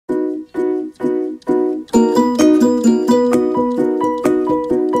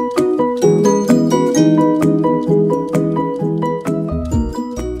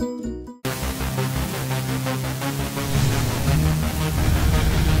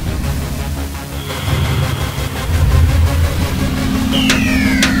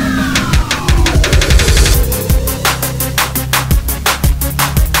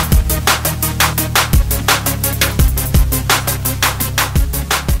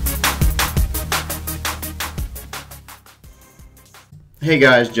Hey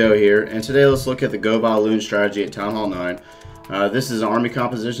guys, Joe here, and today let's look at the GOVALOON strategy at Town Hall 9. This is an army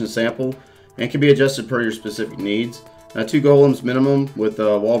composition sample and can be adjusted per your specific needs. 2 golems minimum with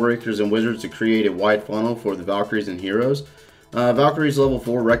wall breakers and wizards to create a wide funnel for the Valkyries and heroes. Valkyries level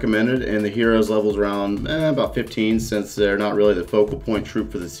 4 recommended, and the heroes levels around about 15 since they're not really the focal point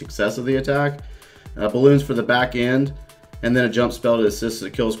troop for the success of the attack. Balloons for the back end, and then a jump spell to assist the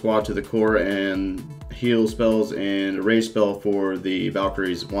kill squad to the core, and heal spells and a rage spell for the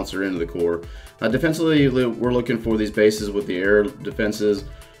Valkyries once they're into the core. Defensively, we're looking for these bases with the air defenses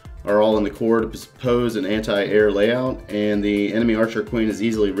are all in the core to pose an anti-air layout, and the enemy archer queen is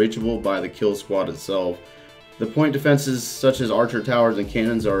easily reachable by the kill squad itself. The point defenses such as archer towers and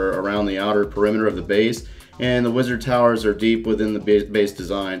cannons are around the outer perimeter of the base, and the wizard towers are deep within the base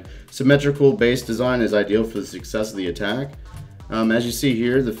design. Symmetrical base design is ideal for the success of the attack. As you see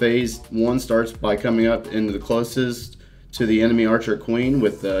here, the phase 1 starts by coming up into the closest to the enemy archer queen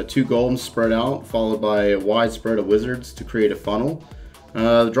with 2 golems spread out, followed by a wide spread of wizards to create a funnel.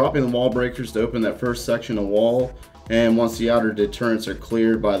 Dropping the wall breakers to open that first section of wall, and once the outer deterrents are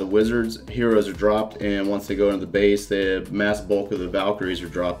cleared by the wizards, heroes are dropped, and once they go into the base, the mass bulk of the Valkyries are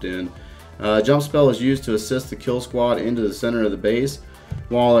dropped in. Jump spell is used to assist the kill squad into the center of the base,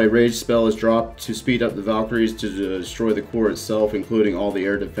 while a rage spell is dropped to speed up the Valkyries to destroy the core itself, including all the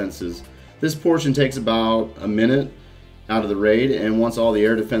air defenses. This portion takes about a minute out of the raid, and once all the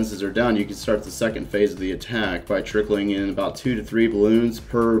air defenses are done, you can start the second phase of the attack by trickling in about 2 to 3 balloons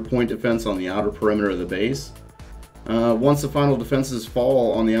per point defense on the outer perimeter of the base. Once the final defenses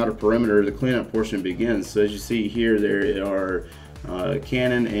fall on the outer perimeter, the cleanup portion begins. So as you see here, there are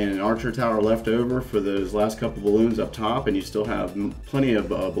cannon and an archer tower left over for those last couple balloons up top, and you still have plenty of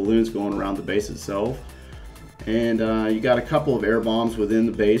balloons going around the base itself. And you got a couple of air bombs within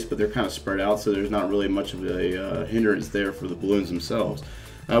the base, but they're kind of spread out, so there's not really much of a hindrance there for the balloons themselves.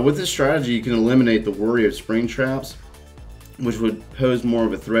 With this strategy, you can eliminate the worry of spring traps, which would pose more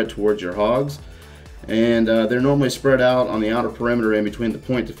of a threat towards your hogs. And they're normally spread out on the outer perimeter in between the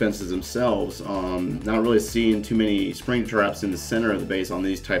point defenses themselves. Not really seeing too many spring traps in the center of the base on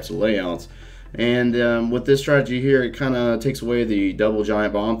these types of layouts. And with this strategy here, it kind of takes away the double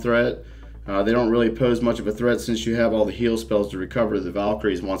giant bomb threat. They don't really pose much of a threat since you have all the heal spells to recover the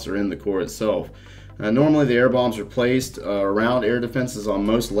Valkyries once they're in the core itself. Normally the air bombs are placed around air defenses on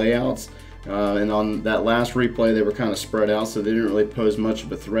most layouts. And on that last replay, they were kind of spread out, so they didn't really pose much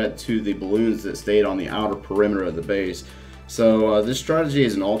of a threat to the balloons that stayed on the outer perimeter of the base. So this strategy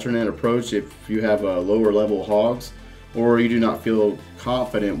is an alternate approach if you have lower level hogs, or you do not feel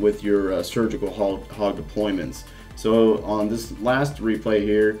confident with your surgical hog deployments. So on this last replay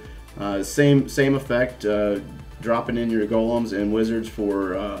here, same effect, dropping in your golems and wizards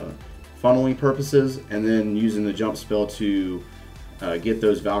for funneling purposes, and then using the jump spell to get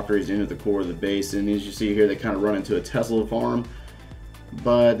those Valkyries into the core of the base. And as you see here, they kind of run into a Tesla farm,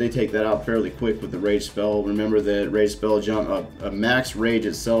 but they take that out fairly quick with the rage spell. Remember that rage spell jump, a max rage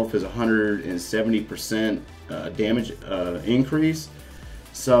itself is 170% damage increase.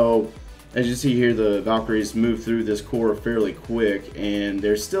 So as you see here, the Valkyries move through this core fairly quick, and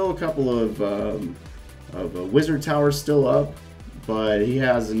there's still a couple of wizard towers still up, but he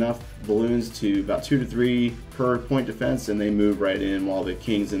has enough balloons to about 2 to 3 per point defense, and they move right in while the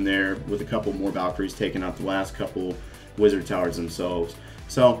king's in there with a couple more Valkyries taking out the last couple wizard towers themselves.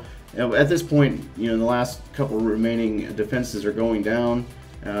 So at this point, the last couple remaining defenses are going down.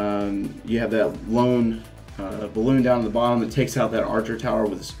 You have that lone balloon down at the bottom that takes out that archer tower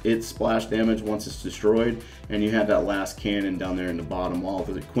with its splash damage once it's destroyed, and you have that last cannon down there in the bottom while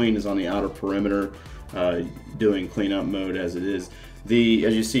the queen is on the outer perimeter doing cleanup mode as it is.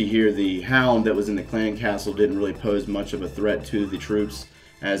 As you see here, the hound that was in the clan castle didn't really pose much of a threat to the troops,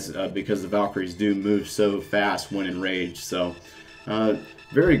 because the Valkyries do move so fast when enraged. So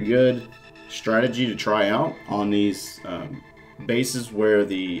very good strategy to try out on these bases where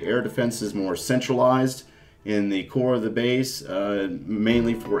the air defense is more centralized in the core of the base,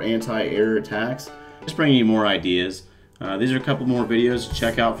 mainly for anti-air attacks. Just bringing you more ideas. These are a couple more videos to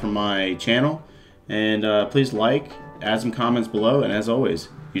check out from my channel, and please add some comments below, and as always,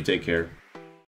 you take care.